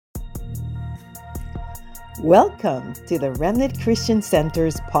Welcome to the Remnant Christian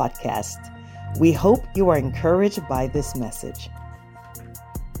Center's podcast. We hope you are encouraged by this message. This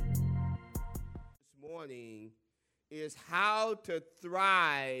morning is how to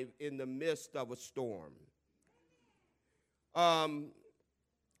thrive in the midst of a storm.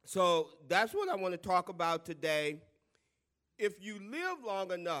 So that's what I want to talk about today. If you live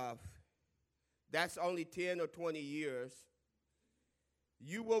long enough, that's only 10 or 20 years,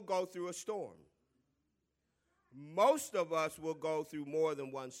 you will go through a storm. Most of us will go through more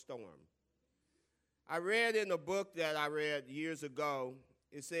than one storm. I read in a book that I read years ago,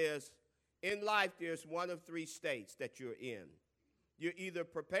 it says, in life there's one of three states that you're in. You're either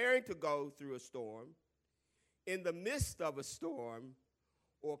preparing to go through a storm, in the midst of a storm,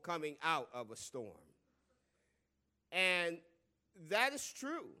 or coming out of a storm. And that is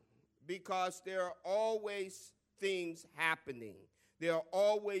true because there are always things happening. There are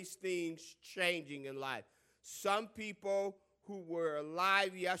always things changing in life. Some people who were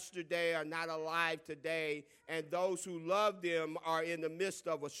alive yesterday are not alive today, and those who love them are in the midst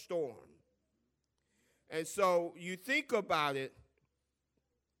of a storm. And so you think about it,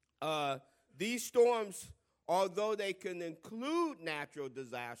 these storms, although they can include natural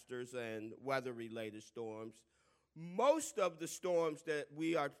disasters and weather-related storms, most of the storms that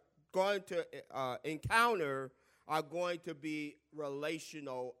we are going to encounter are going to be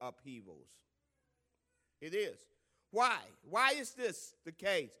relational upheavals. It is. Why? Why is this the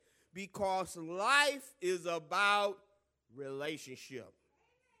case? Because life is about relationship.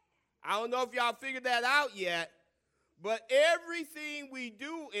 I don't know if y'all figured that out yet, but everything we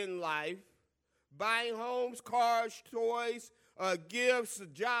do in life, buying homes, cars, toys, gifts,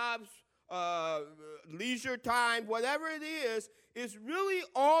 jobs, leisure time, whatever it is really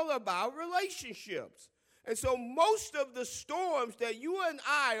all about relationships. And so most of the storms that you and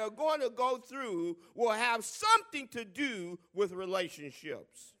I are going to go through will have something to do with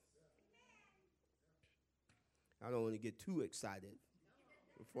relationships. I don't want to get too excited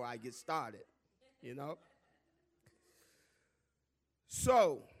before I get started, you know.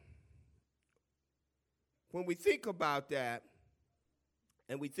 So when we think about that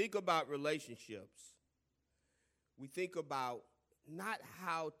and we think about relationships, we think about not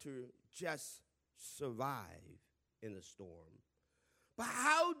how to just survive in a storm, but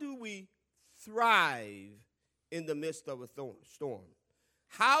how do we thrive in the midst of a storm?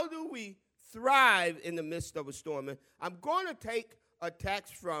 How do we thrive in the midst of a storm? And I'm going to take a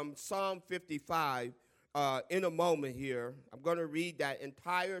text from Psalm 55 in a moment here. I'm going to read that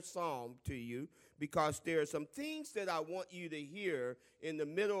entire psalm to you because there are some things that I want you to hear in the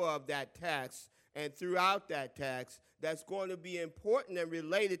middle of that text and throughout that text that's going to be important and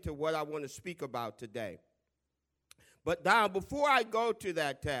related to what I want to speak about today. But now, before I go to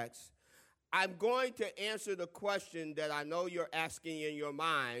that text, I'm going to answer the question that I know you're asking in your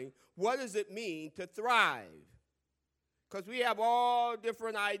mind. What does it mean to thrive? Because we have all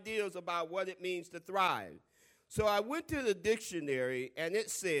different ideas about what it means to thrive. So I went to the dictionary, and it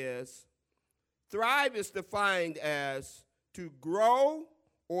says, thrive is defined as to grow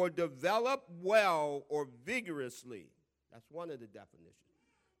or develop well or vigorously. That's one of the definitions.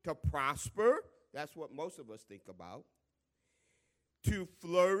 To prosper, that's what most of us think about. To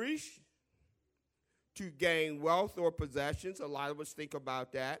flourish, to gain wealth or possessions, a lot of us think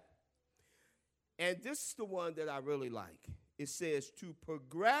about that. And this is the one that I really like. It says to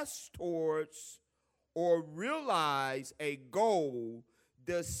progress towards or realize a goal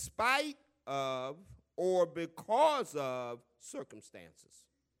despite of or because of circumstances.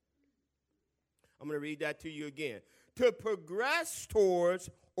 I'm going to read that to you again. To progress towards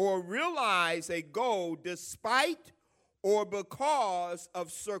or realize a goal despite or because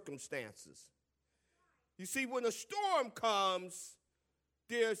of circumstances. You see, when a storm comes,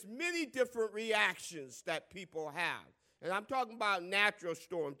 there's many different reactions that people have. And I'm talking about natural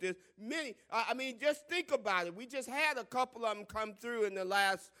storms. There's many. Just think about it. We just had a couple of them come through in the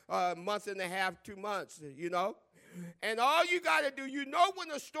last month and a half, 2 months, you know. And all you got to do, you know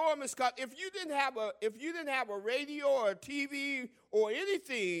when a storm is coming. If you didn't have a radio or a TV or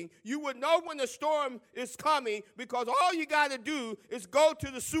anything, you would know when the storm is coming because all you got to do is go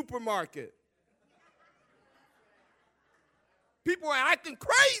to the supermarket. People are acting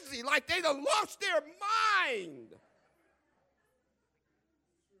crazy like they done lost their mind.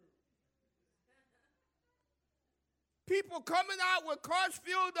 People coming out with cars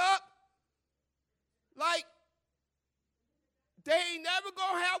filled up like they ain't never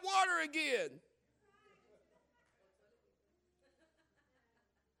gonna have water again.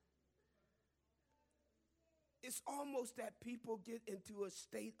 It's almost that people get into a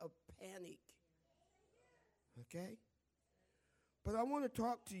state of panic. Okay? But I want to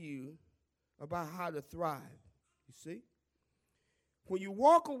talk to you about how to thrive. You see? When you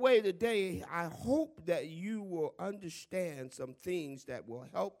walk away today, I hope that you will understand some things that will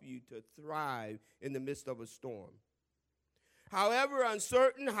help you to thrive in the midst of a storm. However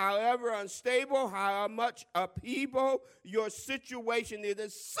uncertain, however unstable, how much upheaval your situation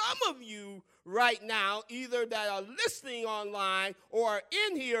is, some of you right now, either that are listening online or are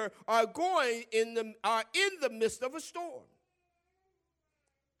in here, are in the midst of a storm.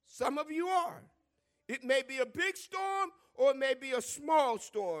 Some of you are. It may be a big storm or it may be a small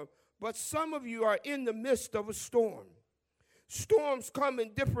storm, but some of you are in the midst of a storm. Storms come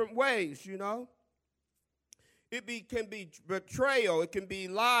in different ways, you know. It can be betrayal, it can be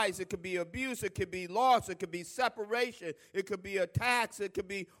lies, it could be abuse, it could be loss, it could be separation, it could be attacks, it could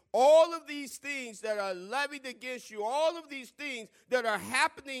be all of these things that are levied against you, all of these things that are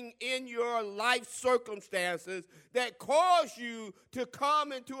happening in your life circumstances that cause you to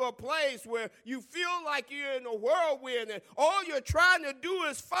come into a place where you feel like you're in a whirlwind and all you're trying to do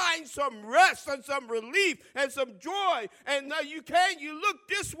is find some rest and some relief and some joy. And you look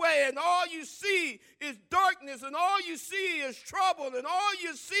this way and all you see is darkness and all you see is trouble and all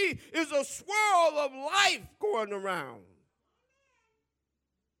you see is a swirl of life going around.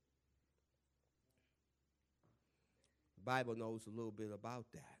 The Bible knows a little bit about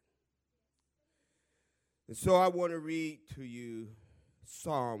that. And so I want to read to you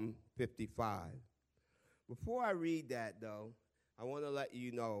Psalm 55. Before I read that, though, I want to let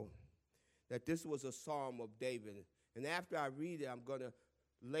you know that this was a psalm of David. And after I read it, I'm going to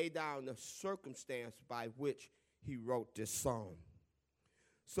lay down the circumstance by which he wrote this psalm.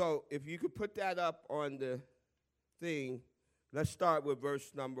 So if you could put that up on the thing, let's start with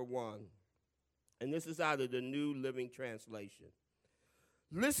verse number 1. And this is out of the New Living Translation.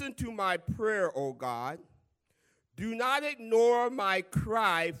 Listen to my prayer, O God. Do not ignore my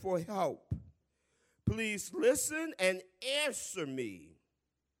cry for help. Please listen and answer me.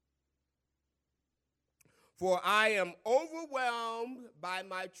 For I am overwhelmed by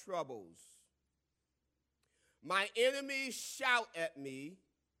my troubles. My enemies shout at me,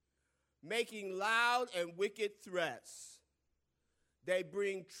 making loud and wicked threats. They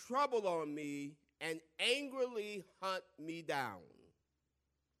bring trouble on me and angrily hunt me down.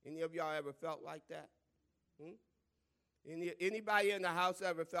 Any of y'all ever felt like that? Anybody in the house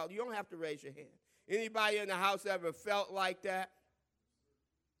ever felt? You don't have to raise your hand. Anybody in the house ever felt like that?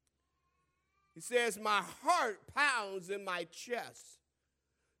 He says, my heart pounds in my chest.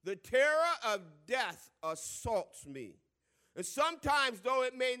 The terror of death assaults me. And sometimes, though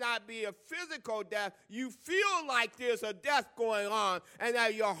it may not be a physical death, you feel like there's a death going on and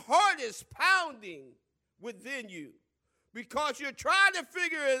that your heart is pounding within you because you're trying to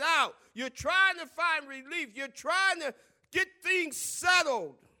figure it out. You're trying to find relief. You're trying to get things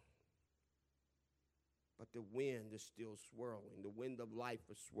settled. But the wind is still swirling. The wind of life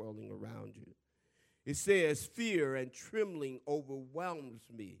is swirling around you. It says, fear and trembling overwhelms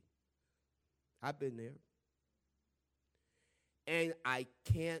me. I've been there. And I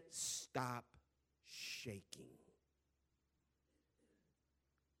can't stop shaking.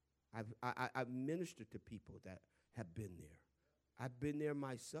 I've ministered to people that have been there. I've been there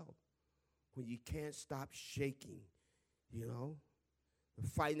myself. When you can't stop shaking, you know, the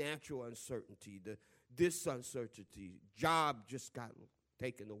financial uncertainty, this uncertainty, job just got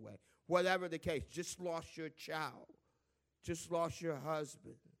taken away. Whatever the case, just lost your child, just lost your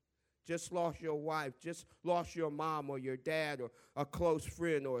husband. Just lost your wife, just lost your mom or your dad or a close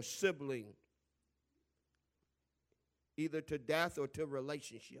friend or a sibling, either to death or to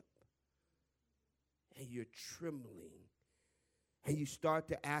relationship. And you're trembling. And you start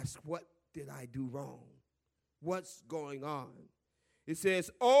to ask, what did I do wrong? What's going on? It says,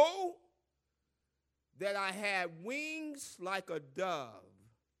 oh, that I had wings like a dove.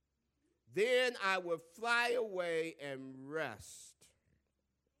 Then I would fly away and rest.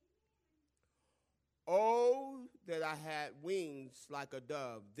 Oh, that I had wings like a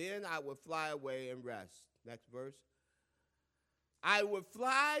dove. Then I would fly away and rest. Next verse. I would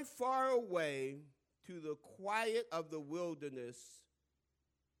fly far away to the quiet of the wilderness.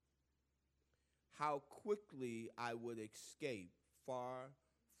 How quickly I would escape far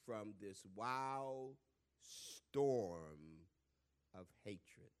from this wild storm of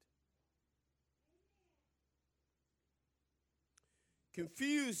hatred.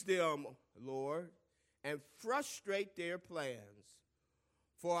 Confuse them, Lord, and frustrate their plans.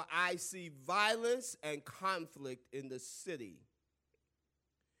 For I see violence and conflict in the city.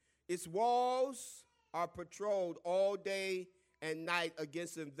 Its walls are patrolled all day and night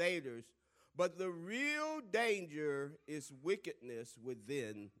against invaders, But the real danger is wickedness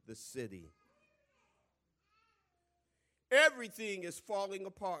within the city. Everything is falling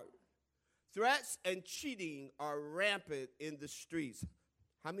apart. Threats and cheating are rampant in the streets.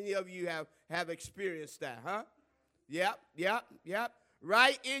 How many of you have experienced that, huh? Yep.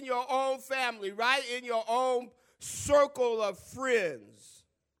 Right in your own family, right in your own circle of friends.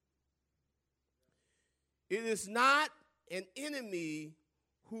 It is not an enemy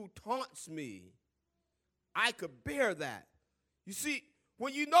who taunts me. I could bear that. You see,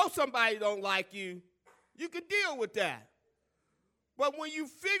 when you know somebody don't like you, you can deal with that. But when you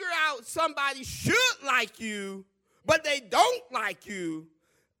figure out somebody should like you, but they don't like you,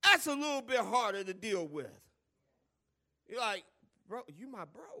 that's a little bit harder to deal with. You're like, bro, you my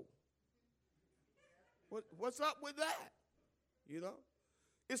bro. What's up with that? You know?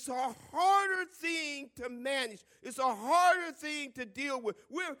 It's a harder thing to manage. It's a harder thing to deal with.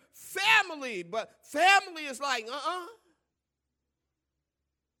 We're family, but family is like,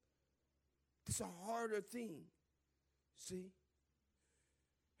 It's a harder thing. See?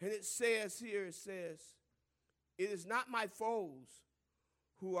 And it says here, it is not my foes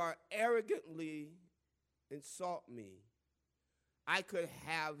who are arrogantly insult me. I could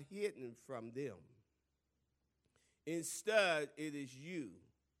have hidden from them. Instead, it is you,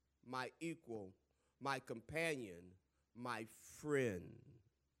 my equal, my companion, my friend.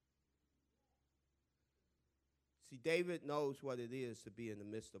 See, David knows what it is to be in the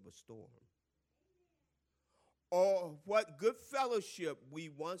midst of a storm. Or what good fellowship we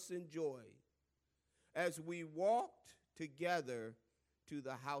once enjoyed as we walked together to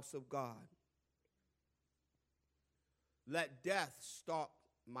the house of God. Let death stalk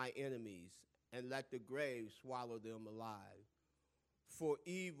my enemies, and let the grave swallow them alive. For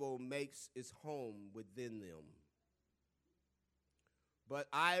evil makes its home within them. But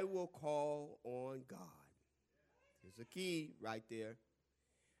I will call on God. There's a key right there.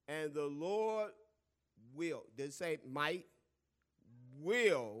 And the Lord will, did it say might?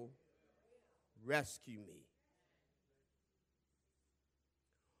 Will rescue me.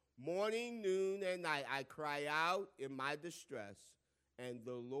 Morning, noon, and night I cry out in my distress, and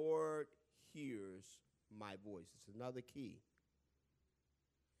the Lord hears my voice. It's another key.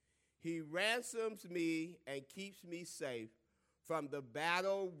 He ransoms me and keeps me safe from the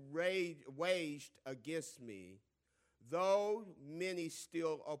battle waged against me, though many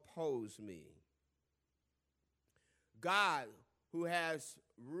still oppose me. God, who has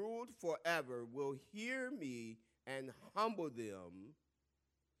ruled forever, will hear me and humble them,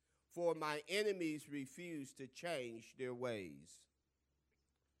 for my enemies refuse to change their ways.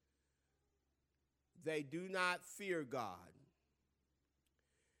 They do not fear God.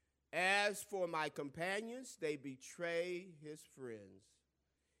 As for my companions, they betray his friends.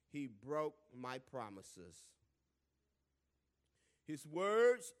 He broke my promises. His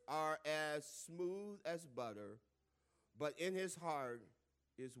words are as smooth as butter, but in his heart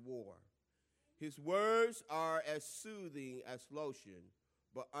is war. His words are as soothing as lotion,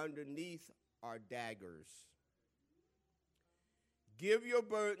 but underneath are daggers. Give your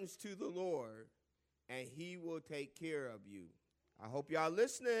burdens to the Lord, and he will take care of you. I hope y'all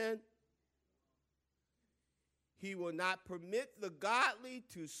listening. He will not permit the godly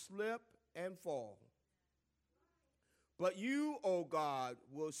to slip and fall. But you, O God,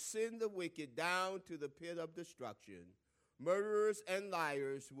 will send the wicked down to the pit of destruction. Murderers and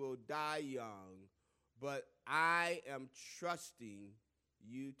liars will die young, but I am trusting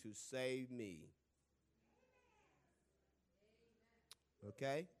you to save me.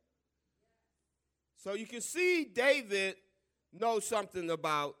 Okay? So you can see David knows something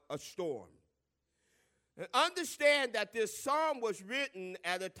about a storm. And understand that this psalm was written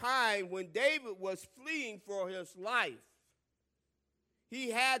at a time when David was fleeing for his life.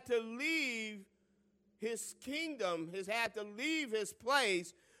 He had to leave his kingdom, he had to leave his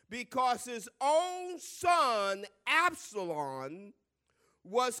place because his own son, Absalom,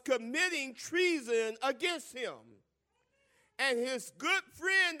 was committing treason against him. And his good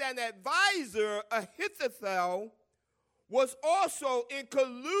friend and advisor, Ahithophel, was also in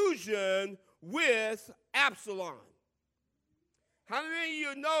collusion with Absalom. How many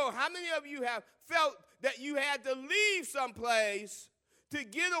of you know, how many of you have felt that you had to leave someplace to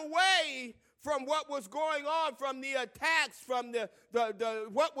get away from what was going on, from the attacks, from the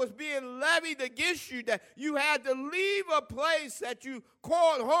what was being levied against you, that you had to leave a place that you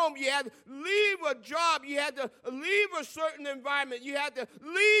called home. You had to leave a job. You had to leave a certain environment. You had to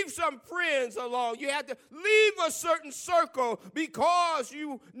leave some friends alone. You had to leave a certain circle because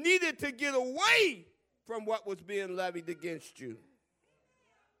you needed to get away from what was being levied against you.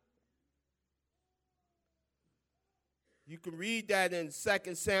 You can read that in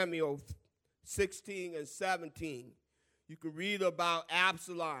 2 Samuel 16 and 17. You can read about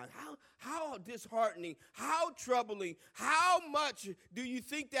Absalom. How disheartening, how troubling, how much do you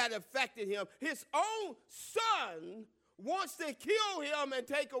think that affected him? His own son wants to kill him and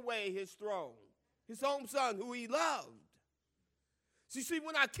take away his throne. His own son who he loved. So you see,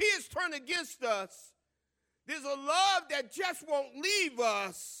 when our kids turn against us, there's a love that just won't leave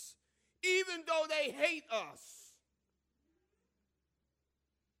us, even though they hate us.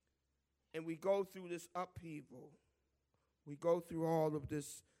 And we go through this upheaval. We go through all of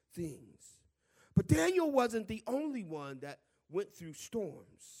these things. But Daniel wasn't the only one that went through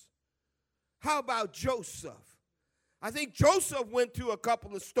storms. How about Joseph? I think Joseph went through a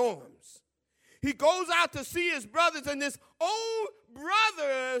couple of storms. He goes out to see his brothers, and his own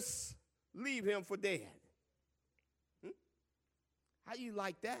brothers leave him for dead. How do you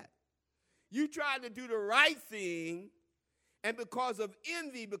like that? You try to do the right thing, and because of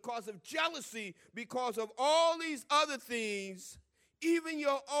envy, because of jealousy, because of all these other things, even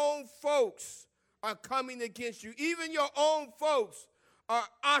your own folks are coming against you. Even your own folks are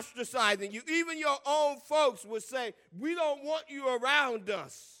ostracizing you. Even your own folks will say, we don't want you around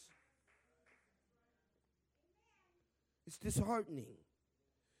us. It's disheartening.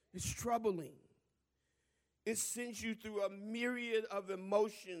 It's troubling. It sends you through a myriad of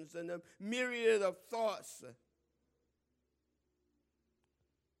emotions and a myriad of thoughts.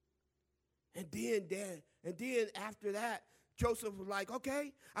 And then after that, Joseph was like,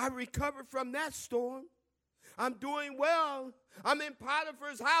 okay, I recovered from that storm. I'm doing well. I'm in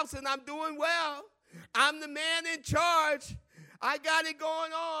Potiphar's house and I'm doing well. I'm the man in charge. I got it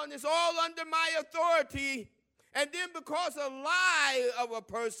going on. It's all under my authority. And then because of a lie of a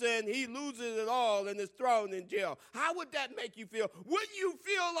person, he loses it all and is thrown in jail. How would that make you feel? Wouldn't you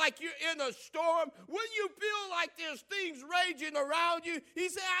feel like you're in a storm? Wouldn't you feel like there's things raging around you? He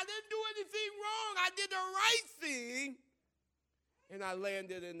said, I didn't do anything wrong. I did the right thing. And I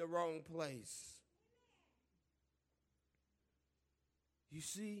landed in the wrong place. You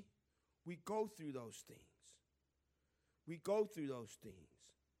see, we go through those things. We go through those things.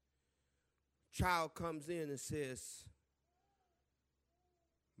 Child comes in and says,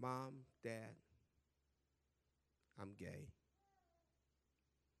 Mom, Dad, I'm gay.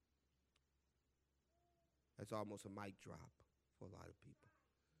 That's almost a mic drop for a lot of people.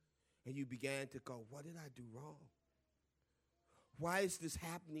 And you began to go, what did I do wrong? Why is this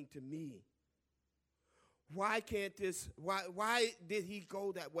happening to me? Why can't this, why did he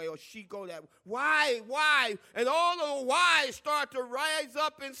go that way or she go that way? Why? And all the whys start to rise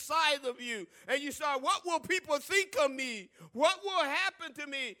up inside of you. And you start, what will people think of me? What will happen to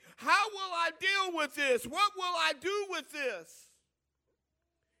me? How will I deal with this? What will I do with this?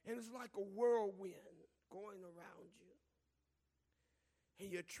 And it's like a whirlwind going around you. And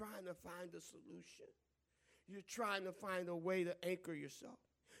you're trying to find a solution. You're trying to find a way to anchor yourself.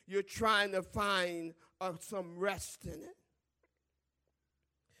 You're trying to find some rest in it.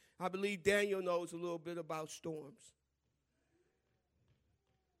 I believe Daniel knows a little bit about storms.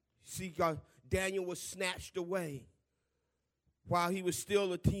 See, Daniel was snatched away while he was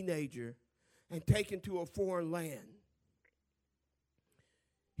still a teenager and taken to a foreign land.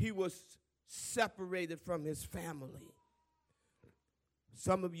 He was separated from his family.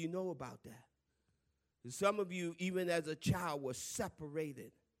 Some of you know about that. And some of you, even as a child, were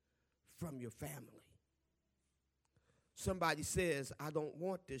separated from your family. Somebody says, I don't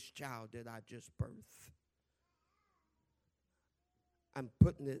want this child that I just birthed. I'm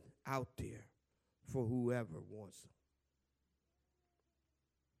putting it out there for whoever wants them.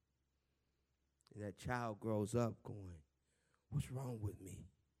 And that child grows up going, what's wrong with me?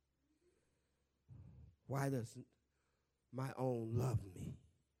 Why doesn't my own love me?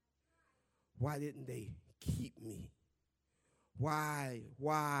 Why didn't they keep me? Why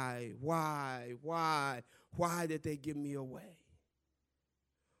did they give me away?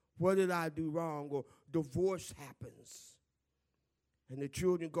 What did I do wrong? Or divorce happens. And the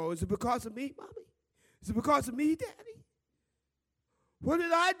children go, is it because of me, Mommy? Is it because of me, Daddy? What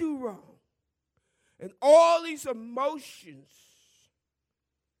did I do wrong? And all these emotions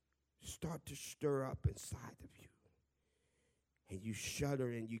start to stir up inside of you. And you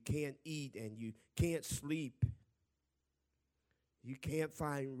shudder and you can't eat and you can't sleep. You can't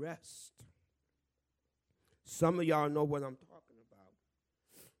find rest. Some of y'all know what I'm talking about.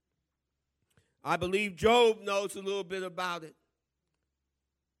 I believe Job knows a little bit about it.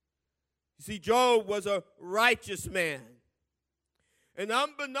 You see, Job was a righteous man. And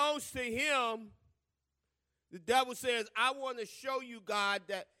unbeknownst to him, the devil says, I want to show you, God,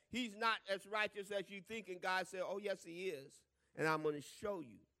 that he's not as righteous as you think. And God said, oh, yes, he is. And I'm going to show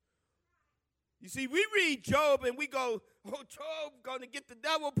you. You see, we read Job and we go, oh, Job going to get the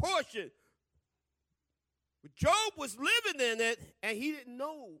double portion. But Job was living in it, and he didn't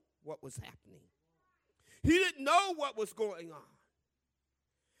know what was happening. He didn't know what was going on.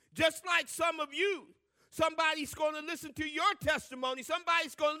 Just like some of you, somebody's going to listen to your testimony.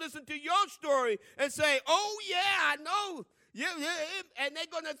 Somebody's going to listen to your story and say, oh, yeah, I know. Yeah, and they're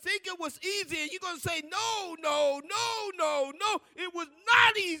going to think it was easy, and you're going to say, no. It was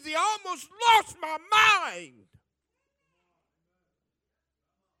not easy. I almost lost my mind.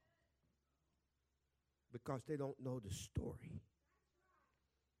 Because they don't know the story.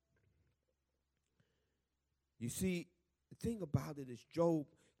 You see, the thing about it is, Job,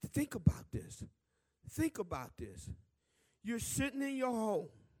 think about this. Think about this. You're sitting in your home.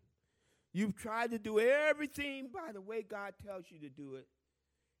 You've tried to do everything by the way God tells you to do it.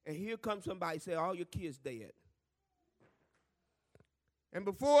 And here comes somebody say, all your kids dead. And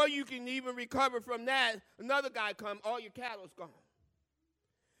before you can even recover from that, another guy comes, all your cattle's gone.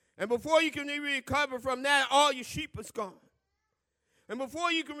 And before you can even recover from that, all your sheep is gone. And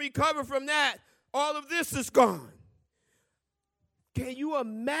before you can recover from that, all of this is gone. Can you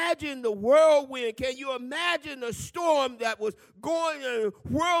imagine the whirlwind? Can you imagine the storm that was going and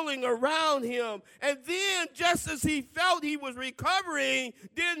whirling around him? And then just as he felt he was recovering,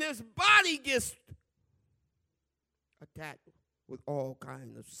 then his body gets attacked with all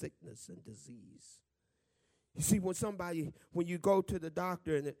kinds of sickness and disease. You see, when you go to the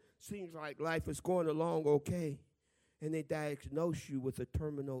doctor and it seems like life is going along okay, and they diagnose you with a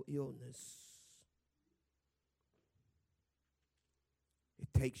terminal illness,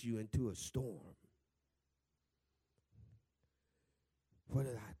 it takes you into a storm. What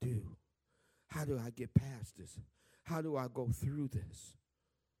did I do? How do I get past this? How do I go through this?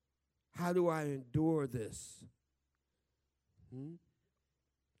 How do I endure this?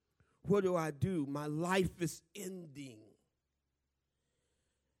 What do I do? My life is ending.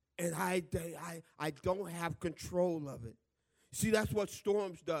 And I don't have control of it. See, that's what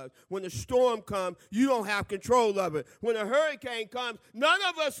storms does. When a storm comes, you don't have control of it. When a hurricane comes, none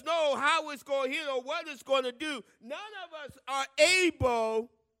of us know how it's going to hit or what it's going to do. None of us are able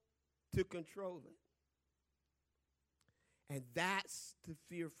to control it. And that's the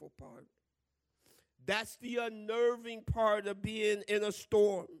fearful part. That's the unnerving part of being in a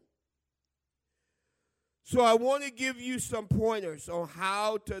storm. So I want to give you some pointers on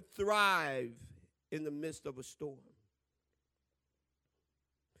how to thrive in the midst of a storm.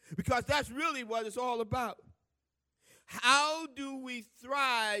 Because that's really what it's all about. How do we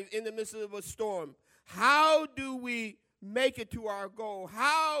thrive in the midst of a storm? How do we make it to our goal?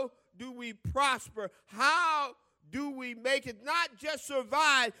 How do we prosper? How do we make it not just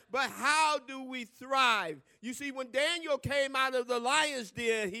survive, but how do we thrive? You see, when Daniel came out of the lion's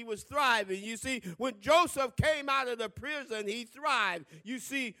den, he was thriving. You see, when Joseph came out of the prison, he thrived. You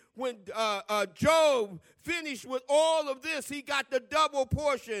see, when Job finished with all of this, he got the double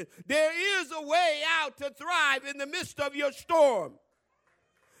portion. There is a way out to thrive in the midst of your storm.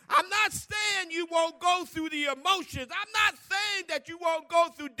 I'm not saying you won't go through the emotions. I'm not saying that you won't go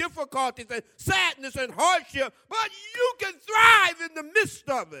through difficulties and sadness and hardship, but you can thrive in the midst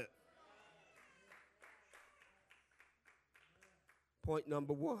of it. Point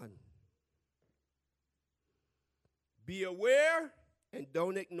number 1. Be aware and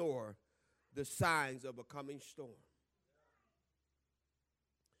don't ignore the signs of a coming storm.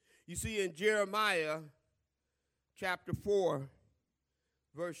 You see, in Jeremiah chapter 4,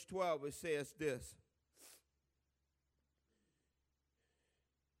 verse 12, it says this.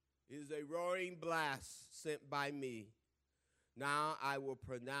 It is a roaring blast sent by me. Now I will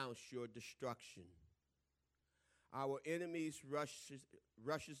pronounce your destruction. Our enemies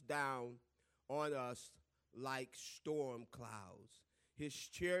rushes down on us like storm clouds. His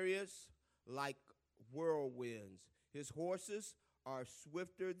chariots like whirlwinds. His horses are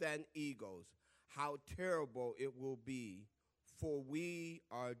swifter than eagles. How terrible it will be, for we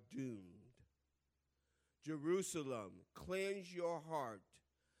are doomed. Jerusalem, cleanse your heart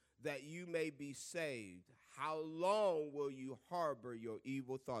that you may be saved. How long will you harbor your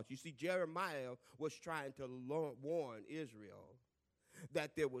evil thoughts? You see, Jeremiah was trying to warn Israel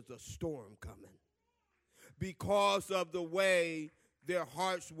that there was a storm coming because of the way their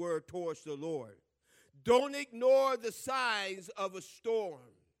hearts were towards the Lord. Don't ignore the signs of a storm.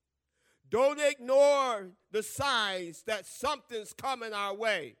 Don't ignore the signs that something's coming our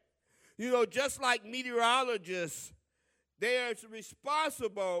way. You know, just like meteorologists, they are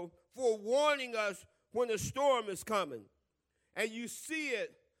responsible for warning us when a storm is coming. And you see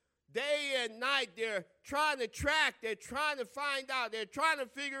it Day and night, they're trying to track, they're trying to find out, they're trying to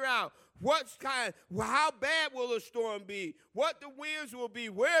figure out how bad will a storm be, what the winds will be,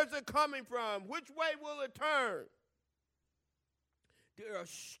 where's it coming from, which way will it turn. There are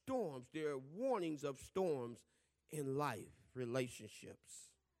storms, there are warnings of storms in life, relationships.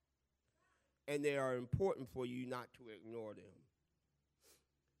 And they are important for you not to ignore them.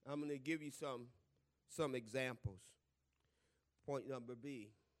 I'm going to give you some examples. Point number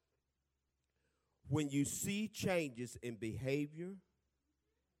B. When you see changes in behavior,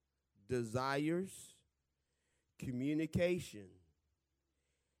 desires, communication,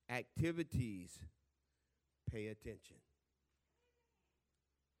 activities, pay attention.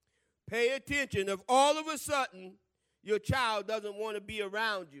 Pay attention. If all of a sudden your child doesn't want to be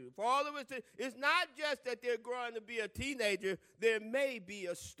around you, if all of a sudden, it's not just that they're growing to be a teenager, there may be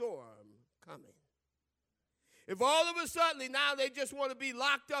a storm coming. If all of a sudden now they just want to be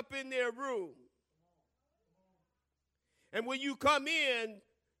locked up in their room, and when you come in,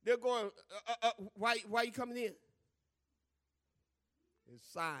 they're going, why are you coming in? There's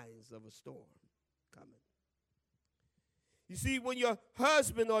signs of a storm coming. You see, when your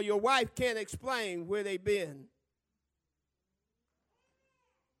husband or your wife can't explain where they've been,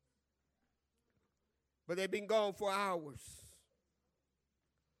 but they've been gone for hours,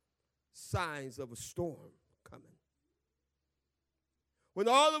 signs of a storm coming. When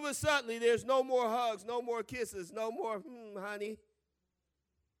all of a sudden there's no more hugs, no more kisses, no more, honey.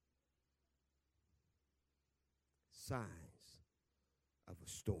 Signs of a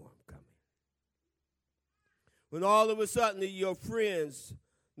storm coming. When all of a sudden your friends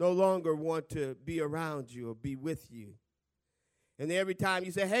no longer want to be around you or be with you. And every time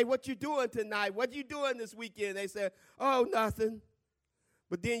you say, hey, what you doing tonight? What you doing this weekend? They say, oh, nothing.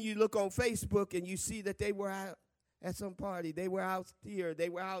 But then you look on Facebook and you see that they were out at some party. They were out here. They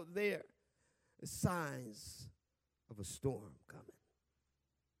were out there. The signs of a storm coming.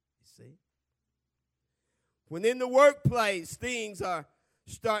 You see? When in the workplace, things are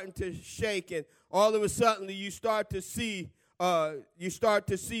starting to shake, and all of a sudden you start to see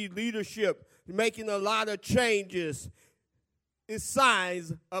leadership making a lot of changes. It's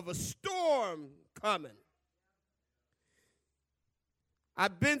signs of a storm coming.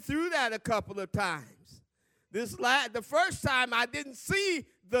 I've been through that a couple of times. The first time I didn't see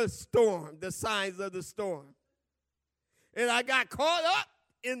the storm, the signs of the storm. And I got caught up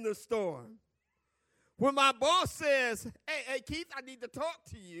in the storm. When my boss says, hey, Keith, I need to talk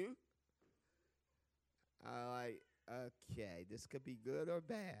to you. I'm like, okay, this could be good or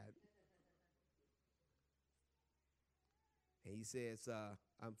bad. And he says,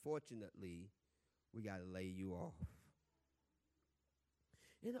 unfortunately, we got to lay you off.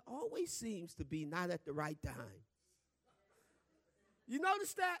 And it always seems to be not at the right time. You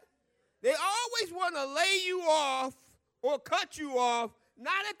notice that? They always want to lay you off or cut you off,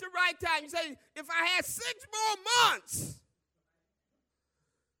 not at the right time. You say, if I had 6 more months,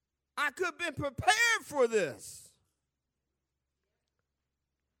 I could have been prepared for this.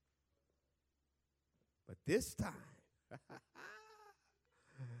 But this time,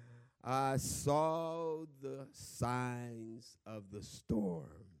 I saw the signs of the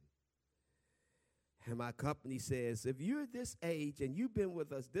storm. And my company says, if you're this age and you've been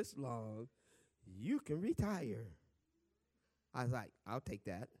with us this long, you can retire. I was like, I'll take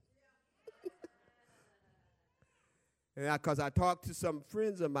that. And because I talked to some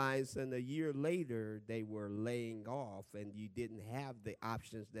friends of mine, and a year later, they were laying off, and you didn't have the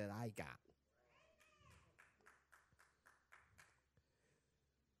options that I got.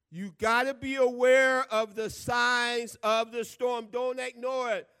 You got to be aware of the signs of the storm. Don't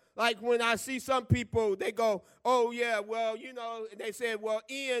ignore it. Like when I see some people, they go, oh, yeah, well, you know, they said, well,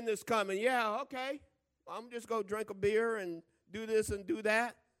 Ian is coming. Yeah, okay. I'm just going to drink a beer and do this and do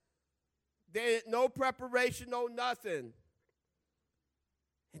that. No preparation, no nothing.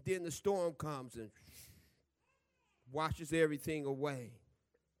 And then the storm comes and washes everything away.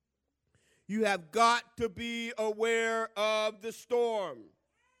 You have got to be aware of the storm.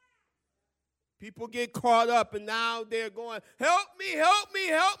 People get caught up, and now they're going, help me, help me,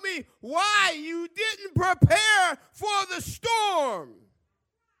 help me. Why? You didn't prepare for the storm.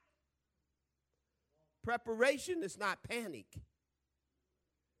 Preparation is not panic.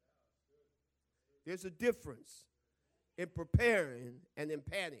 There's a difference in preparing and in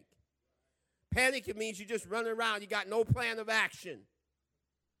panic. Panic, it means you just run around. You got no plan of action.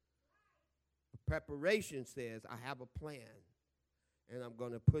 Preparation says, I have a plan, and I'm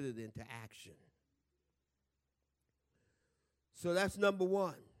going to put it into action. So that's number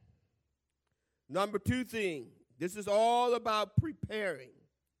one. Number two thing, this is all about preparing.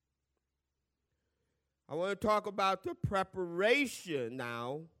 I want to talk about the preparation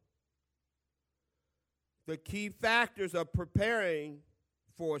now. The key factors of preparing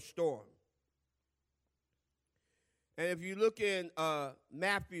for a storm. And if you look in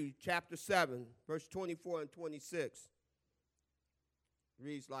Matthew chapter 7, verse 24 and 26, it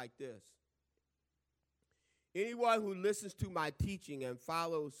reads like this. Anyone who listens to my teaching and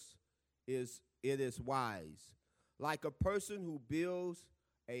follows is wise, like a person who builds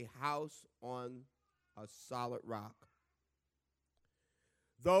a house on a solid rock.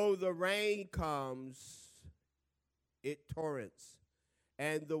 Though the rain comes, it torrents,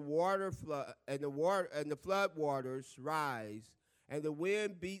 and the flood waters rise, and the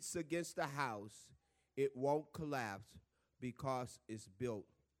wind beats against the house, it won't collapse because it's built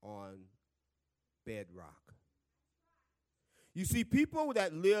on bedrock. You see, people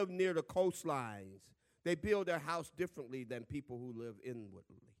that live near the coastlines, they build their house differently than people who live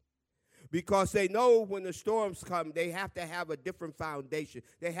inwardly. Because they know when the storms come, they have to have a different foundation.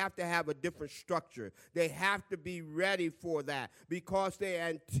 They have to have a different structure. They have to be ready for that because they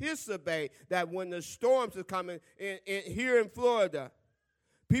anticipate that when the storms are coming here in Florida,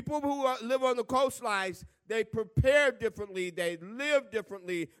 people who live on the coastlines, they prepare differently. They live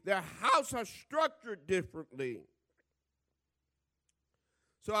differently. Their houses are structured differently.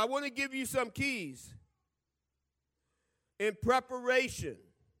 So I want to give you some keys in preparation.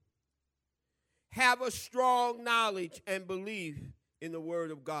 Have a strong knowledge and belief in the Word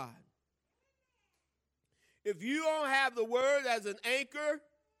of God. If you don't have the Word as an anchor,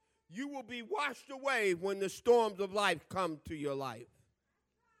 you will be washed away when the storms of life come to your life.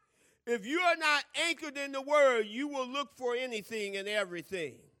 If you are not anchored in the Word, you will look for anything and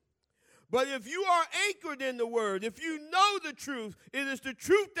everything. But if you are anchored in the Word, if you know the truth, it is the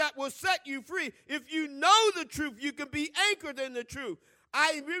truth that will set you free. If you know the truth, you can be anchored in the truth.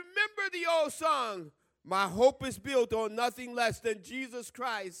 I remember the old song, my hope is built on nothing less than Jesus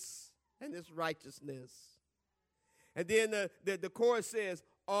Christ and his righteousness. And then the chorus says,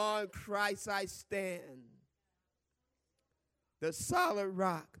 on Christ I stand, the solid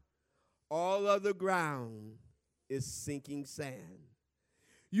rock, all other ground is sinking sand.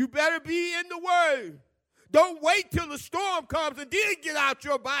 You better be in the Word. Don't wait till the storm comes and then get out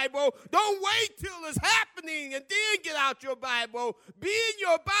your Bible. Don't wait till it's happening and then get out your Bible. Be in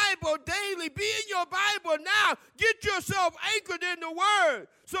your Bible daily. Be in your Bible now. Get yourself anchored in the Word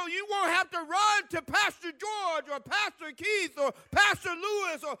so you won't have to run to Pastor George or Pastor Keith or Pastor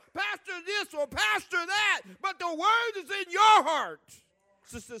Lewis or Pastor this or Pastor that. But the Word is in your heart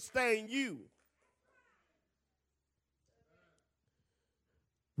to sustain you.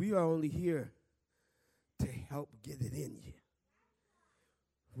 We are only here to help get it in you.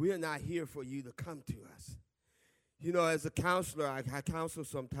 We are not here for you to come to us. You know, as a counselor, I counsel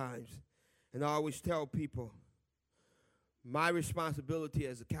sometimes, and I always tell people, my responsibility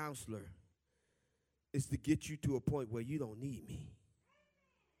as a counselor is to get you to a point where you don't need me.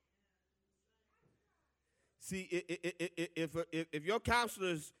 See, if your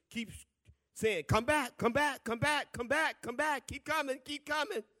counselors keep saying, come back, come back, come back, come back, come back, keep coming,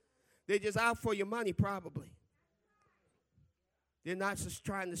 they're just out for your money probably. They're not just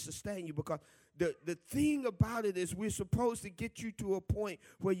trying to sustain you because the thing about it is we're supposed to get you to a point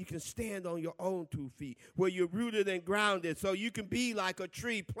where you can stand on your own 2 feet, where you're rooted and grounded so you can be like a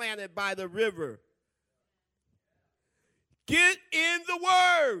tree planted by the river. Get in the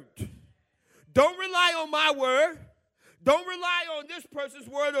Word. Don't rely on my word. Don't rely on this person's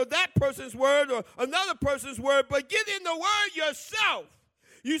word or that person's word or another person's word, but get in the Word yourself.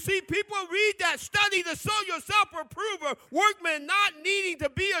 You see, people read that, study to show yourself approver, workmen not needing to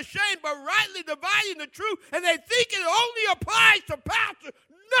be ashamed, but rightly dividing the truth, and they think it only applies to pastors.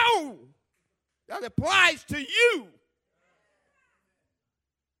 No, that applies to you.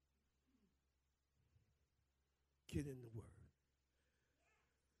 Get in the Word.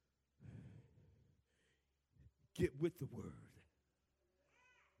 Get with the Word.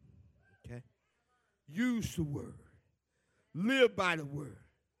 Okay? Use the Word. Live by the Word.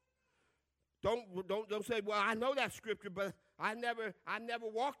 Don't say, well, I know that scripture, but I never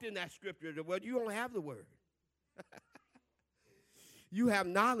walked in that scripture. Well, you don't have the Word. You have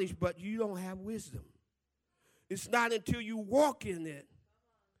knowledge, but you don't have wisdom. It's not until you walk in it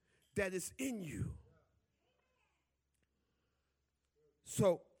that it's in you.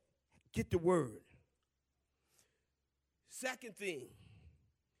 So, get the Word. Second thing,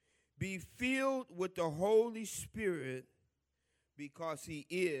 be filled with the Holy Spirit because He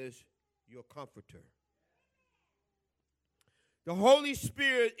is your comforter. The Holy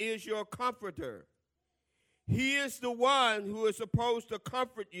Spirit is your comforter. He is the one who is supposed to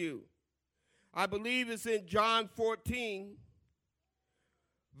comfort you. I believe it's in John 14,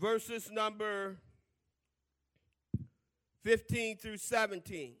 verses number 15 through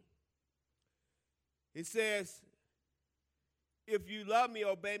 17. It says, if you love me,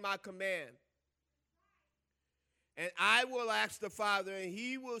 obey my command. And I will ask the Father, and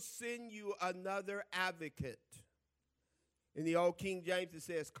he will send you another advocate. In the old King James, it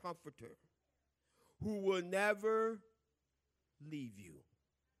says comforter, who will never leave you.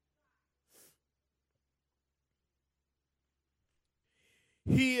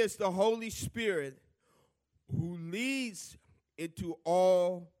 He is the Holy Spirit who leads into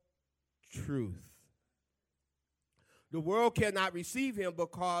all truth. The world cannot receive him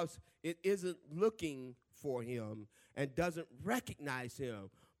because it isn't looking for him and doesn't recognize him.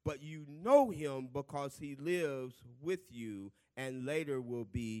 But you know him because he lives with you and later will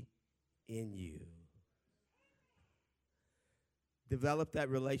be in you. Develop that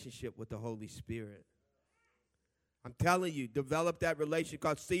relationship with the Holy Spirit. I'm telling you, develop that relationship.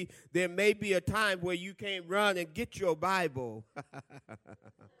 Because, see, there may be a time where you can't run and get your Bible.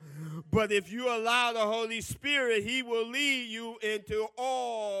 But if you allow the Holy Spirit, he will lead you into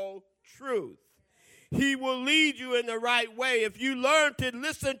all truth. He will lead you in the right way. If you learn to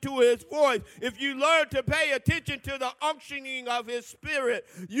listen to his voice, if you learn to pay attention to the unctioning of his Spirit,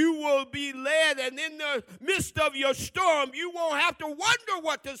 you will be led. And in the midst of your storm, you won't have to wonder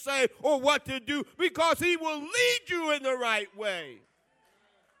what to say or what to do because he will lead you in the right way.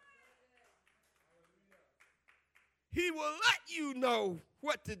 He will let you know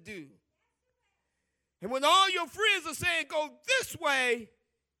what to do. And when all your friends are saying, go this way,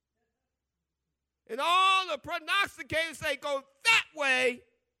 and all the prognosticators say, go that way,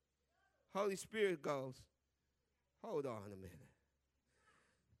 Holy Spirit goes, hold on a minute.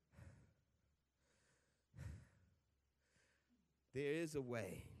 There is a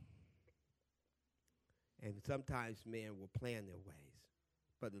way. And sometimes men will plan their ways,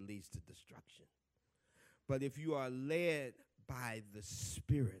 but it leads to destruction. But if you are led by the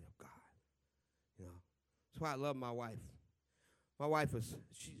Spirit of God, that's why I love my wife. My wife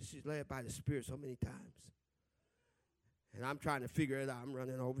she's led by the Spirit so many times. And I'm trying to figure it out. I'm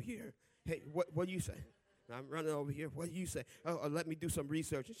running over here. Hey, what do you say? And I'm running over here. What do you say? Oh, let me do some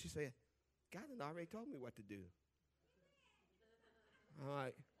research. And she said, God had already told me what to do. I'm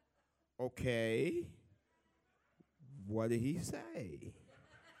like, okay. What did he say?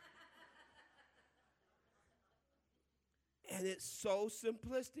 And it's so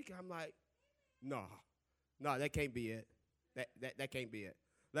simplistic. I'm like, no, that can't be it. That can't be it.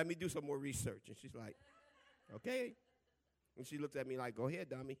 Let me do some more research. And she's like, okay. And she looks at me like, go ahead,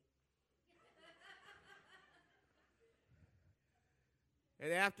 dummy.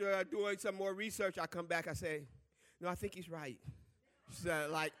 And after doing some more research, I come back, I say, no, I think he's right. She said,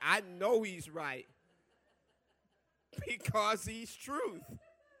 like, I know he's right because he's truth.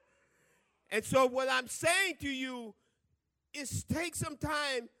 And so what I'm saying to you is take some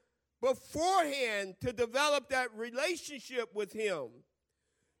time beforehand to develop that relationship with him.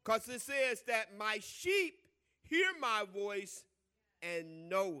 Because it says that my sheep hear my voice and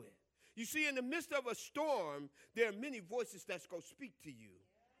know it. You see, in the midst of a storm, there are many voices that's going to speak to you.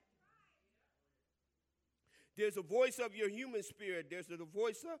 There's a voice of your human spirit. There's the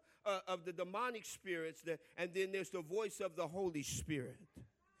voice of the demonic spirits. And then there's the voice of the Holy Spirit.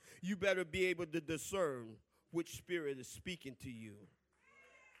 You better be able to discern which spirit is speaking to you.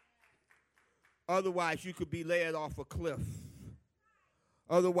 Otherwise, you could be led off a cliff.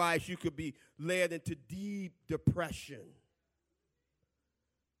 Otherwise, you could be led into deep depression.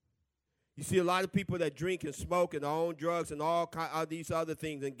 You see a lot of people that drink and smoke and own drugs and all of these other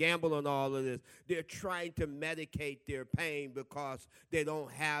things and gamble and all of this. They're trying to medicate their pain because they don't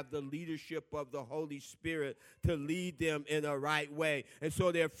have the leadership of the Holy Spirit to lead them in the right way. And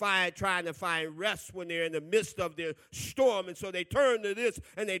so they're trying to find rest when they're in the midst of their storm. And so they turn to this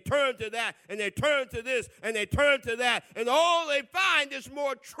and they turn to that and they turn to this and they turn to that. And all they find is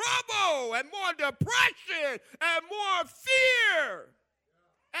more trouble and more depression and more fear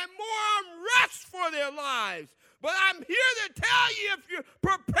and more unrest for their lives. But I'm here to tell you, if you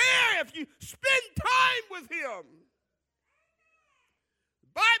prepare, if you spend time with him, the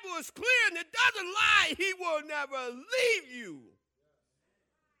Bible is clear and it doesn't lie. He will never leave you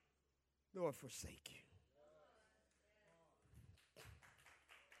nor forsake you.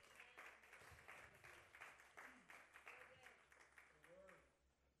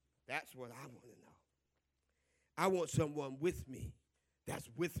 That's what I want to know. I want someone with me. That's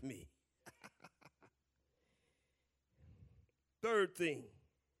with me. Third thing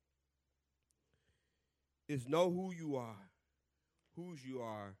is know who you are, whose you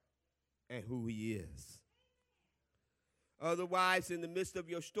are, and who he is. Otherwise, in the midst of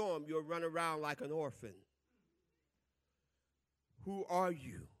your storm, you'll run around like an orphan. Who are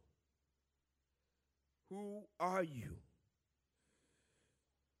you? Who are you?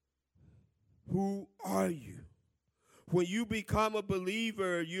 Who are you? When you become a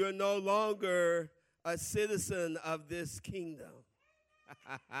believer, you're no longer a citizen of this kingdom.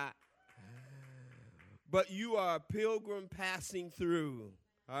 But you are a pilgrim passing through,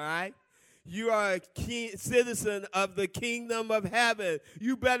 all right? You are a citizen of the kingdom of heaven.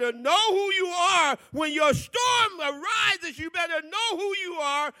 You better know who you are. When your storm arises, you better know who you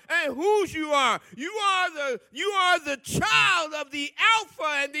are and whose you are. You are the child of the Alpha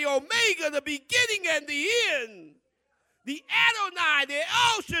and the Omega, the beginning and the end. The Adonai, the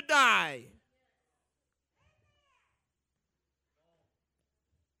El Shaddai.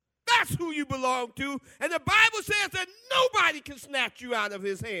 That's who you belong to. And the Bible says that nobody can snatch you out of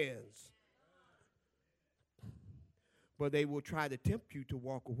his hands. But they will try to tempt you to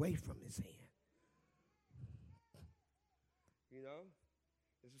walk away from his hand. You know,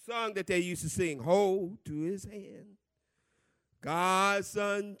 there's a song that they used to sing, hold to his hand, God's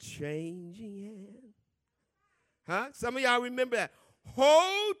unchanging hand. Huh? Some of y'all remember that.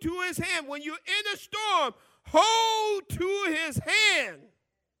 Hold to his hand. When you're in a storm, hold to his hand.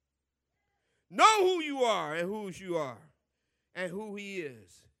 Know who you are and whose you are and who he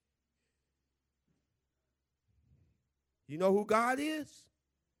is. You know who God is?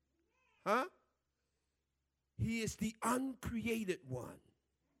 Huh? He is the uncreated one.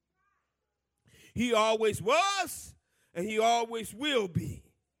 He always was and he always will be.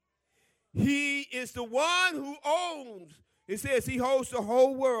 He is the one who owns. It says he holds the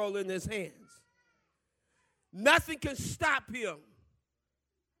whole world in his hands. Nothing can stop him.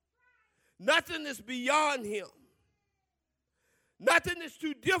 Nothing is beyond him. Nothing is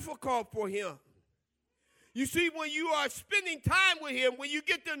too difficult for him. You see, when you are spending time with him, when you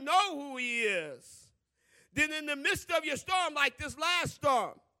get to know who he is, then in the midst of your storm, like this last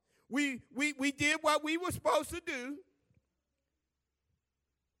storm, we did what we were supposed to do,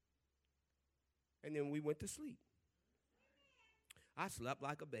 and then we went to sleep. I slept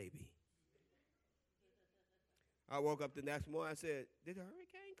like a baby. I woke up the next morning, I said, did the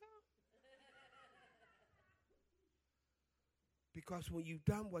hurricane come? Because when you've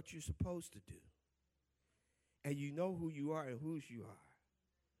done what you're supposed to do, and you know who you are and whose you are,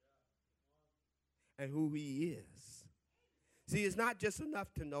 and who he is. See, it's not just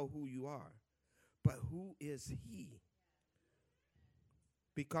enough to know who you are, but who is he?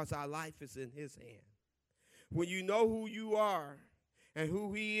 Because our life is in his hand. When you know who you are and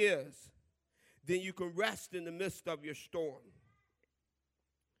who he is, then you can rest in the midst of your storm.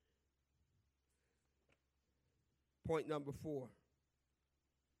 Point number 4.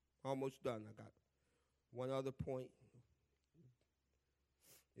 Almost done. I got one other point.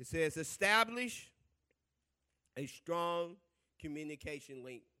 It says, establish a strong communication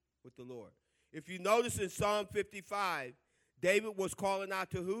link with the Lord. If you notice in Psalm 55, David was calling out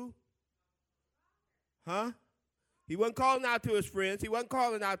to who? Huh? He wasn't calling out to his friends. He wasn't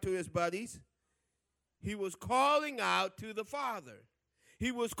calling out to his buddies. He was calling out to the Father.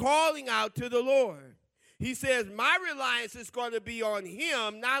 He was calling out to the Lord. He says, my reliance is going to be on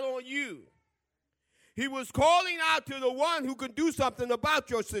him, not on you. He was calling out to the one who can do something about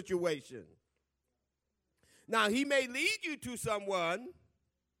your situation. Now, he may lead you to someone,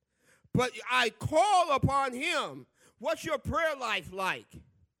 but I call upon him. What's your prayer life like?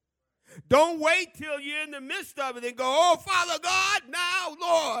 Don't wait till you're in the midst of it and go, oh, Father God, now,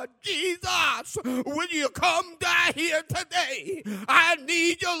 Lord Jesus, will you come down here today? I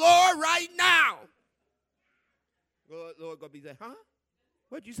need you, Lord, right now. Lord going to be saying, huh?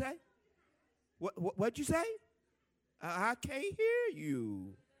 What'd you say? What'd you say? I can't hear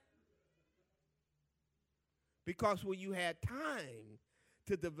you. Because when you had time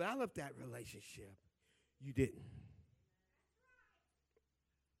to develop that relationship, you didn't.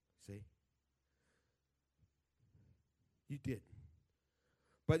 See? You didn't.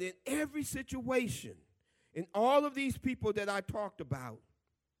 But in every situation, in all of these people that I talked about,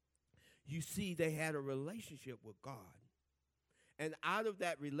 you see they had a relationship with God. And out of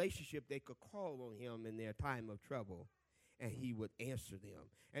that relationship, they could call on him in their time of trouble, and he would answer them.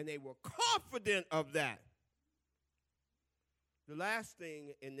 And they were confident of that. The last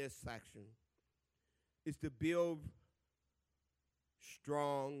thing in this section is to build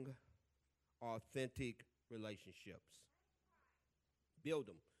strong, authentic relationships. Build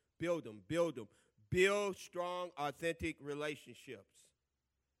them, build them, build them. Build strong, authentic relationships.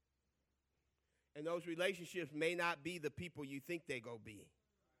 And those relationships may not be the people you think they're going to be.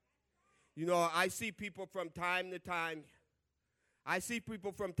 You know, I see people from time to time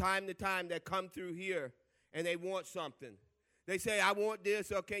that come through here and they want something. They say, I want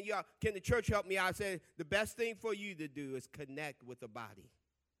this, or can the church help me out? I say, the best thing for you to do is connect with the body.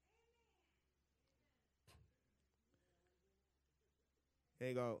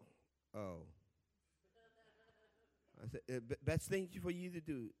 They go, oh. I said, the best thing for you to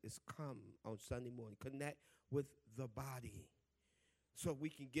do is come on Sunday morning, connect with the body so we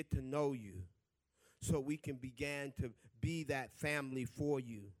can get to know you, so we can begin to be that family for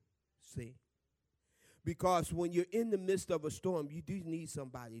you, see? Because when you're in the midst of a storm, you do need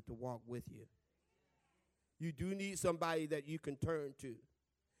somebody to walk with you. You do need somebody that you can turn to.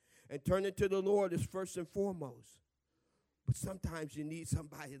 And turning to the Lord is first and foremost. But sometimes you need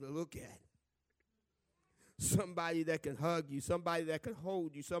somebody to look at. Somebody that can hug you, somebody that can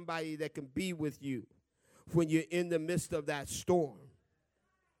hold you, somebody that can be with you when you're in the midst of that storm.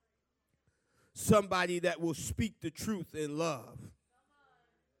 Somebody that will speak the truth in love.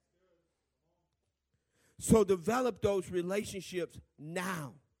 So develop those relationships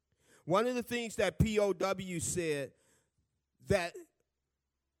now. One of the things that POW said, that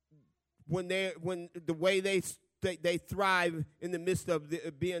when the way they thrive in the midst of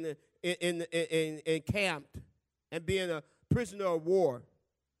being encamped and being a prisoner of war,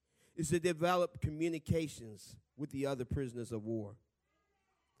 is to develop communications with the other prisoners of war.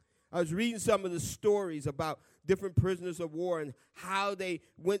 I was reading some of the stories about different prisoners of war and how they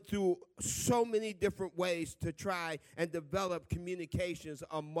went through so many different ways to try and develop communications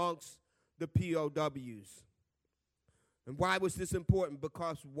amongst the POWs. And why was this important?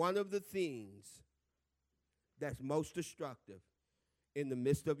 Because one of the things that's most destructive in the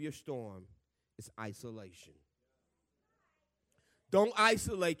midst of your storm is isolation. Don't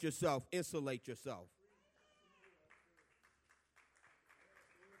isolate yourself, insulate yourself.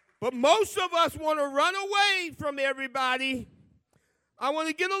 But most of us want to run away from everybody. I want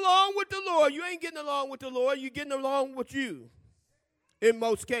to get along with the Lord. You ain't getting along with the Lord. You're getting along with you in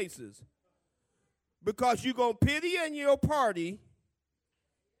most cases. Because you're going to pity in your party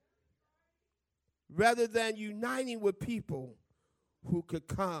rather than uniting with people who could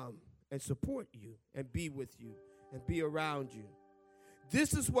come and support you and be with you and be around you.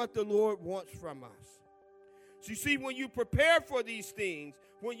 This is what the Lord wants from us. So you see, when you prepare for these things,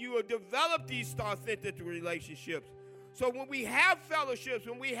 when you develop these authentic relationships, so when we have fellowships,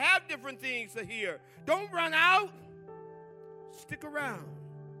 when we have different things to hear, don't run out. Stick around.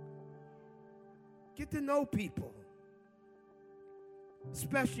 Get to know people,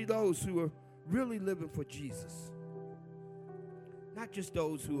 especially those who are really living for Jesus. Not just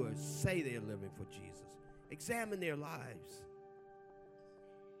those who say they're living for Jesus. Examine their lives.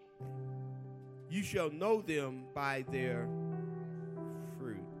 You shall know them by their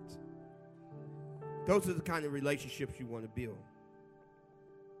fruit. Those are the kind of relationships you want to build.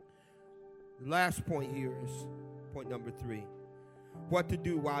 The last point here is point number 3. What to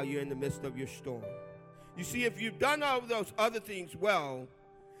do while you're in the midst of your storm. You see, if you've done all of those other things well,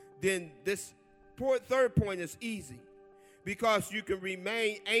 then this third point is easy. Because you can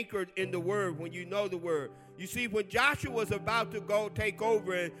remain anchored in the word when you know the word. You see, when Joshua was about to go take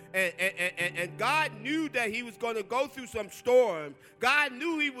over and God knew that he was going to go through some storms. God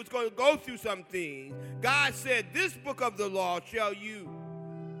knew he was going to go through some things. God said, this book of the law shall you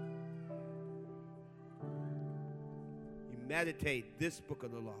meditate this book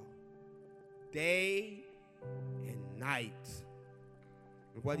of the law day and night.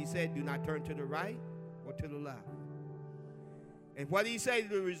 And what he said, do not turn to the right or to the left. And what he said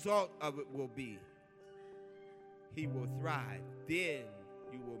the result of it will be, he will thrive. Then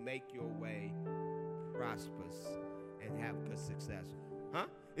you will make your way prosperous and have good success. Huh?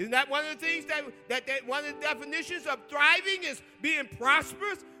 Isn't that one of the things that one of the definitions of thriving is being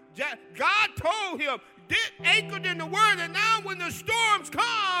prosperous? God told him, anchored in the word, and now when the storms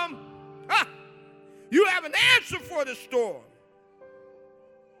come, you have an answer for the storm.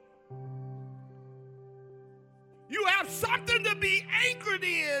 You have something to be anchored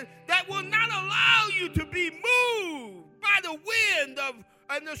in that will not allow you to be moved by the wind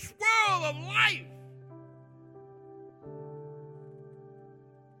and the swirl of life.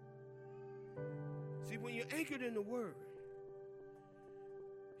 See, when you're anchored in the word,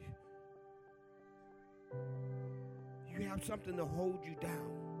 you have something to hold you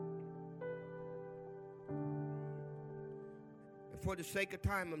down. And for the sake of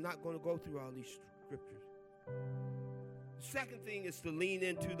time, I'm not going to go through all these scriptures. The second thing is to lean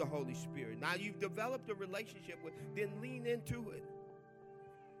into the Holy Spirit. Now you've developed a relationship with, then lean into it.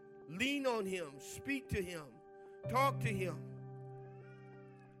 Lean on him, speak to him, talk to him.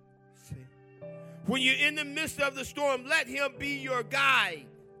 See? When you're in the midst of the storm, let him be your guide.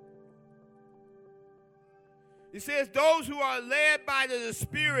 It says those who are led by the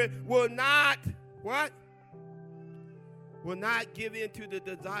Spirit will not, what? Will not give in to the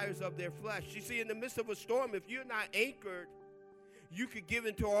desires of their flesh. You see, in the midst of a storm, if you're not anchored, you could give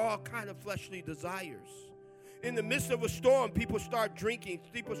into all kind of fleshly desires. In the midst of a storm, people start drinking.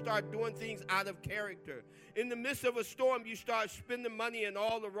 People start doing things out of character. In the midst of a storm, you start spending money in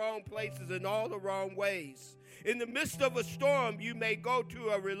all the wrong places and all the wrong ways. In the midst of a storm, you may go to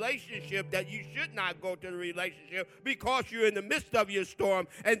a relationship that you should not go to the relationship because you're in the midst of your storm,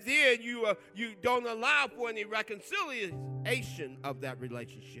 and then you don't allow for any reconciliation of that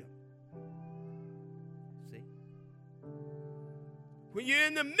relationship. See? When you're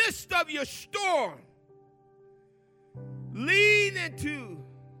in the midst of your storm, lean into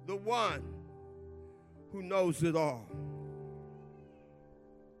the one who knows it all.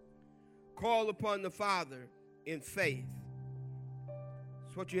 Call upon the Father in faith.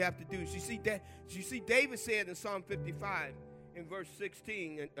 That's what you have to do. You see, David said in Psalm 55, in verse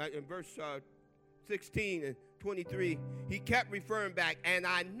 16, in verse 16 and 23, he kept referring back, and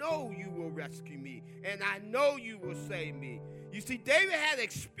I know you will rescue me, and I know you will save me. You see, David had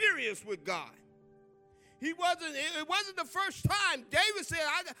experience with God. It wasn't the first time. David said,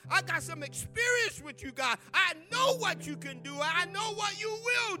 I got some experience with you, God. I know what you can do. I know what you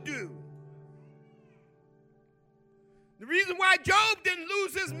will do. The reason why Job didn't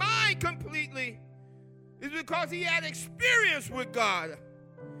lose his mind completely is because he had experience with God.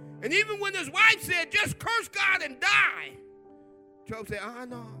 And even when his wife said, just curse God and die, Job said,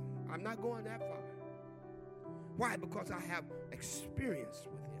 no, I'm not going that far. Why? Because I have experience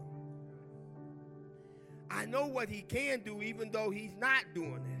with him. I know what he can do even though he's not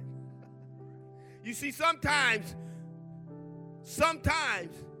doing it. You see, sometimes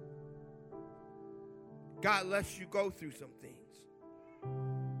God lets you go through some things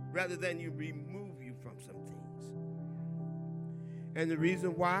rather than you remove you from some things. And the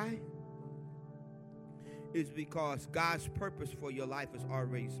reason why is because God's purpose for your life is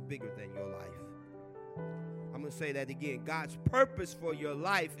always bigger than your life. I'm going to say that again. God's purpose for your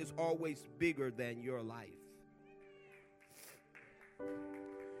life is always bigger than your life.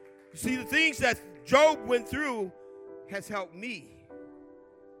 You see, the things that Job went through has helped me.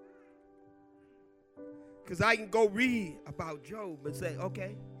 Because I can go read about Job and say,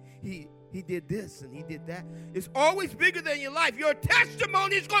 okay, he did this and he did that. It's always bigger than your life. Your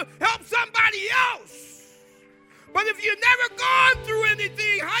testimony is going to help somebody else. But if you've never gone through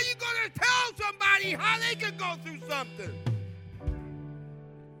anything, how are you going to tell somebody how they can go through something?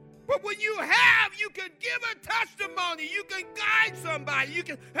 But when you have, you can give a testimony. You can guide somebody. You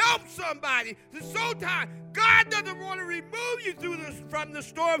can help somebody. Sometimes God doesn't want to remove you from the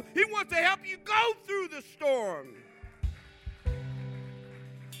storm. He wants to help you go through the storm.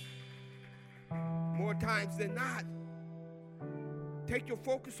 More times than not, take your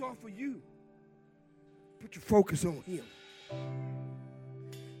focus off of you. Put your focus on him.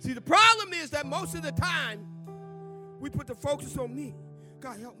 See, the problem is that most of the time, we put the focus on me.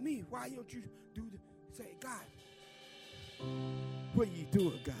 God, help me. Why don't you do the say, God, what are you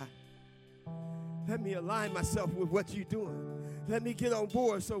doing, God? Let me align myself with what you're doing. Let me get on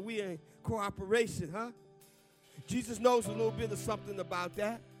board so we in cooperation, huh? Jesus knows a little bit of something about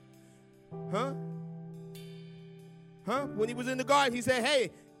that. Huh? When he was in the garden, he said, hey,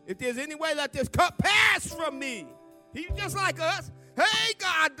 if there's any way, let this cup pass from me. He's just like us. Hey,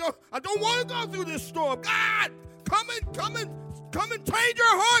 God, I don't want to go through this storm. God, come and change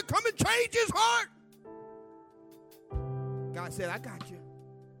your heart. Come and change his heart. God said, I got you.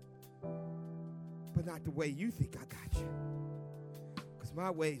 But not the way you think I got you. Because my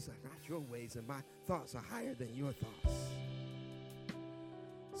ways are not your ways, and my thoughts are higher than your thoughts.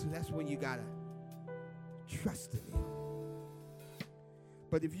 So that's when you got to trust in him.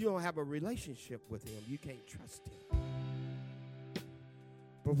 But if you don't have a relationship with him, you can't trust him.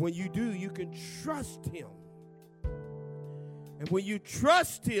 But when you do, you can trust him. And when you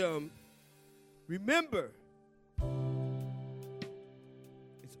trust him, remember,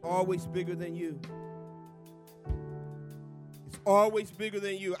 it's always bigger than you. It's always bigger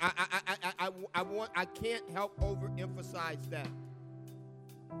than you. I can't help overemphasize that.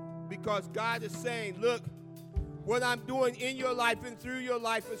 Because God is saying, look, what I'm doing in your life and through your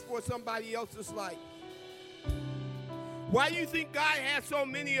life is for somebody else's life. Why do you think God has so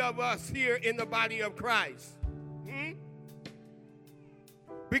many of us here in the body of Christ?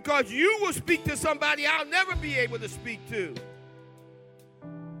 Because you will speak to somebody I'll never be able to speak to.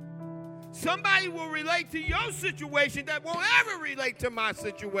 Somebody will relate to your situation that won't ever relate to my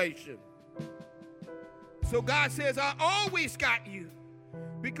situation. So God says, I always got you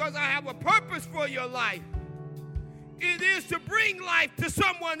because I have a purpose for your life. It is to bring life to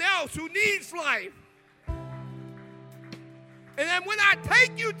someone else who needs life. And then when I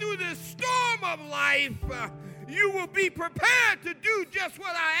take you through the storm of life, you will be prepared to do just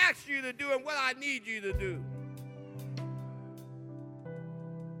what I asked you to do and what I need you to do.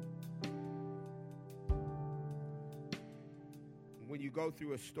 When you go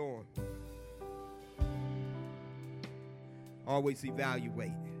through a storm, always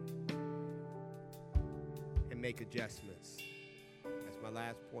evaluate and make adjustments. That's my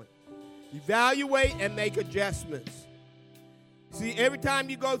last point. Evaluate and make adjustments. See, every time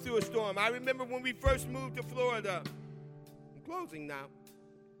you go through a storm, I remember when we first moved to Florida, I'm closing now,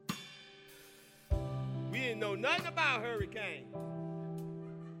 we didn't know nothing about hurricanes.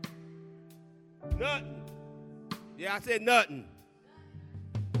 Nothing. Yeah, I said nothing.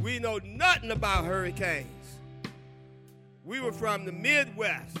 We know nothing about hurricanes. We were from the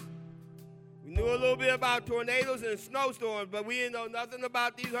Midwest. We knew a little bit about tornadoes and snowstorms, but we didn't know nothing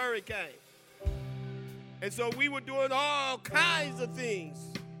about these hurricanes. And so we were doing all kinds of things,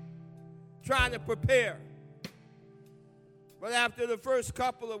 trying to prepare. But after the first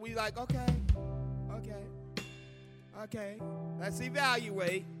couple of, we like, okay, let's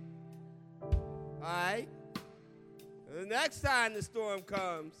evaluate. All right? The next time the storm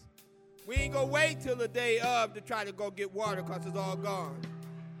comes, we ain't gonna wait till the day of to try to go get water because it's all gone.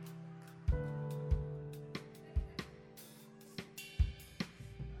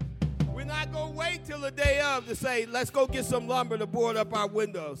 We're not gonna wait till the day of to say, let's go get some lumber to board up our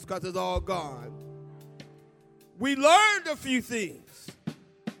windows because it's all gone. We learned a few things.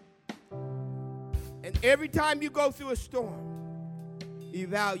 And every time you go through a storm,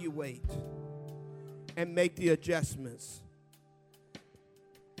 evaluate and make the adjustments.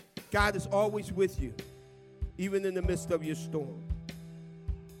 God is always with you, even in the midst of your storm.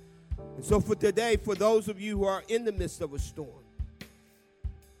 And so for today, for those of you who are in the midst of a storm,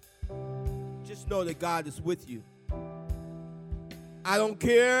 just know that God is with you. I don't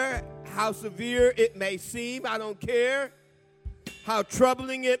care how severe it may seem. I don't care how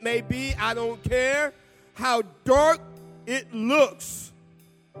troubling it may be. I don't care how dark it looks.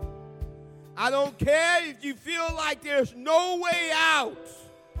 I don't care if you feel like there's no way out.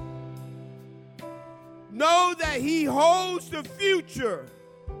 Know that He holds the future.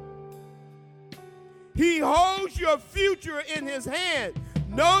 He holds your future in His hand.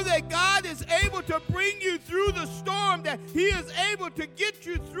 Know that God is able to bring you through the storm, that He is able to get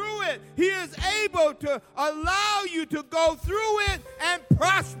you through it. He is able to allow you to go through it and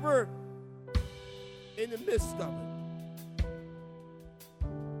prosper in the midst of it.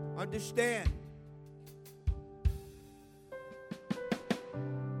 Understand.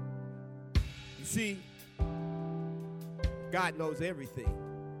 You see, God knows everything.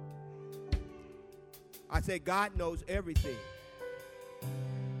 I said God knows everything.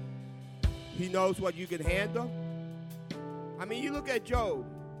 He knows what you can handle. I mean, you look at Job.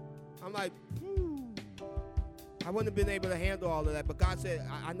 I'm like, I wouldn't have been able to handle all of that. But God said,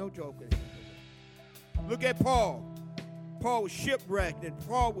 I know Job can handle it. Look at Paul. Paul was shipwrecked, and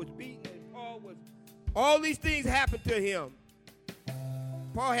Paul was beaten, and Paul was, all these things happened to him.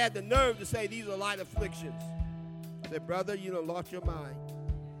 Paul had the nerve to say, these are light afflictions. I said, brother, you done lost your mind.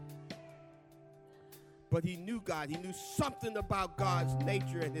 But he knew God. He knew something about God's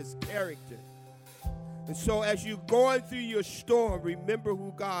nature and His character. And so as you're going through your storm, remember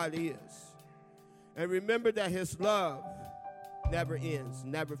who God is. And remember that His love never ends,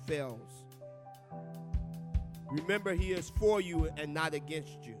 never fails. Remember He is for you and not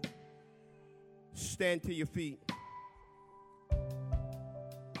against you. Stand to your feet.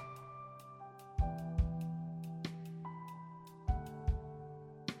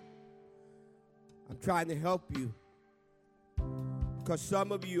 I'm trying to help you because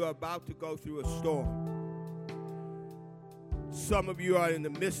some of you are about to go through a storm. Some of you are in the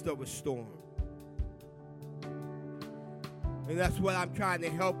midst of a storm. And that's what I'm trying to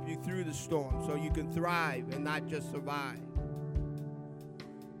help you through the storm so you can thrive and not just survive.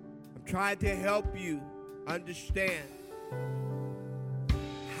 I'm trying to help you understand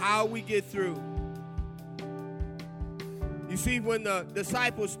how we get through. You see, when the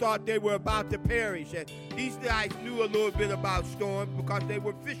disciples thought they were about to perish, and these guys knew a little bit about storms because they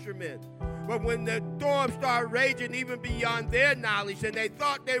were fishermen. But when the storm started raging even beyond their knowledge, and they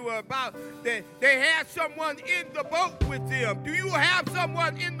thought they were about, they had someone in the boat with them. Do you have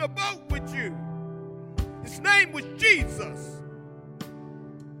someone in the boat with you? His name was Jesus.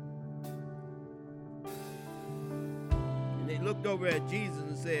 looked over at Jesus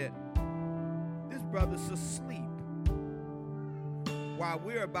and said, "This brother's asleep while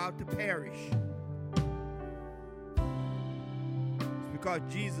we're about to perish." It's because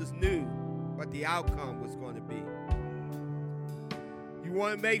Jesus knew what the outcome was going to be. You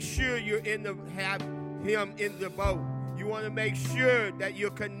want to make sure have him in the boat. You want to make sure that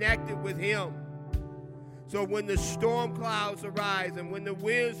you're connected with him. So when the storm clouds arise and when the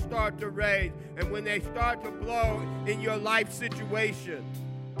winds start to rage and when they start to blow in your life situation,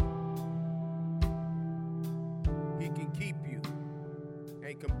 he can keep you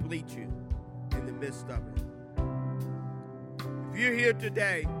and complete you in the midst of it. If you're here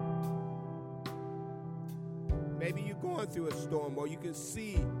today, maybe you're going through a storm or you can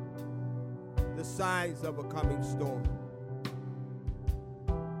see the signs of a coming storm.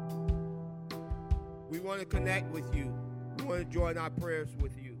 We want to connect with you. We want to join our prayers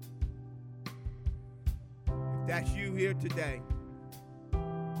with you. If that's you here today,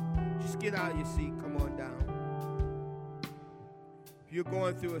 just get out of your seat. Come on down. If you're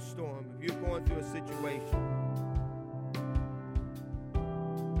going through a storm, if you're going through a situation,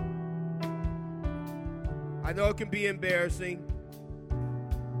 I know it can be embarrassing,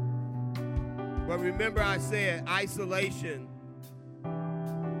 but remember I said isolation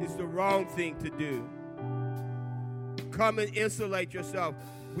is the wrong thing to do. Come and insulate yourself.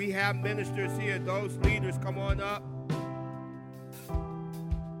 We have ministers here. Those leaders, come on up.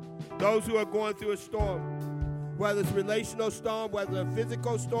 Those who are going through a storm, whether it's a relational storm, whether it's a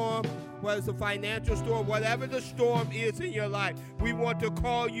physical storm, whether it's a financial storm, whatever the storm is in your life, we want to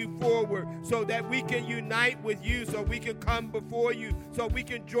call you forward so that we can unite with you, so we can come before you, so we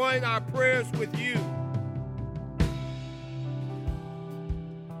can join our prayers with you.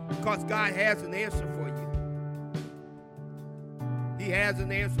 Because God has an answer for you. He has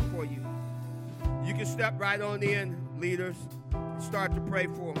an answer for you. You can step right on in, leaders, and start to pray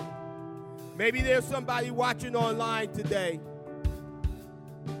for them. Maybe there's somebody watching online today.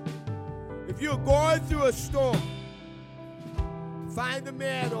 If you're going through a storm, find a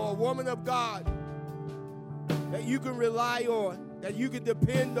man or a woman of God that you can rely on, that you can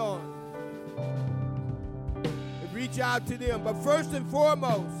depend on, and reach out to them. But first and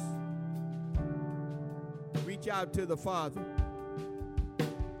foremost, reach out to the Father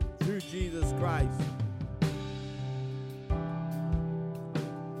through Jesus Christ.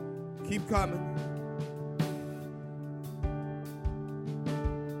 Keep coming.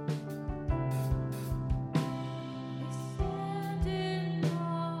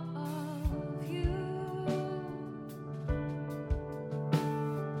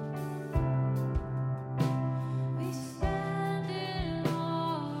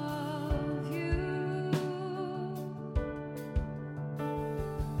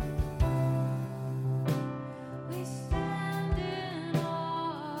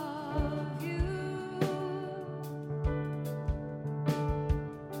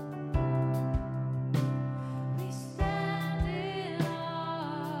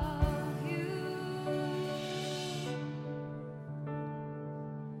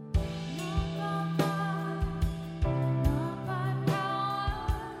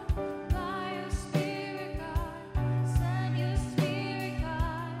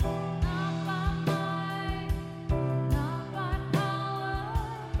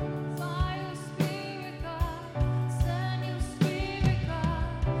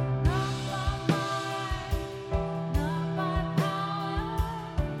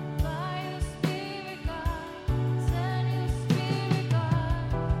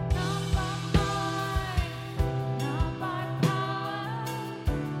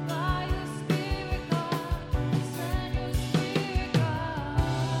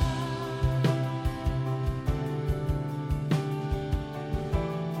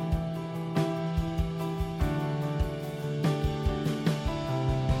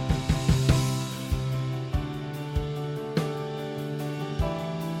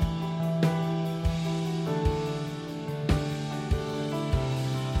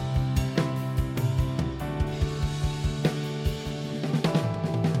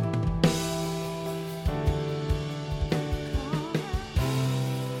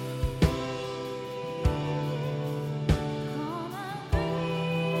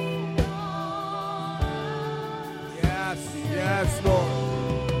 Yes, Lord.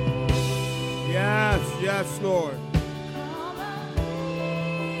 Yes, Lord.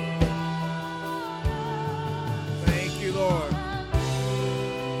 Thank you, Lord.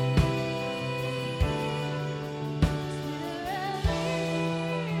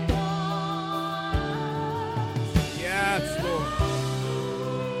 Yes, Lord.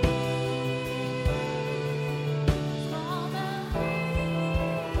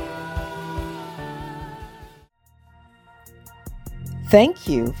 Thank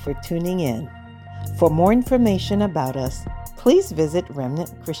you for tuning in. For more information about us, please visit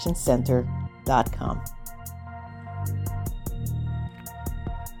remnantchristiancenter.com.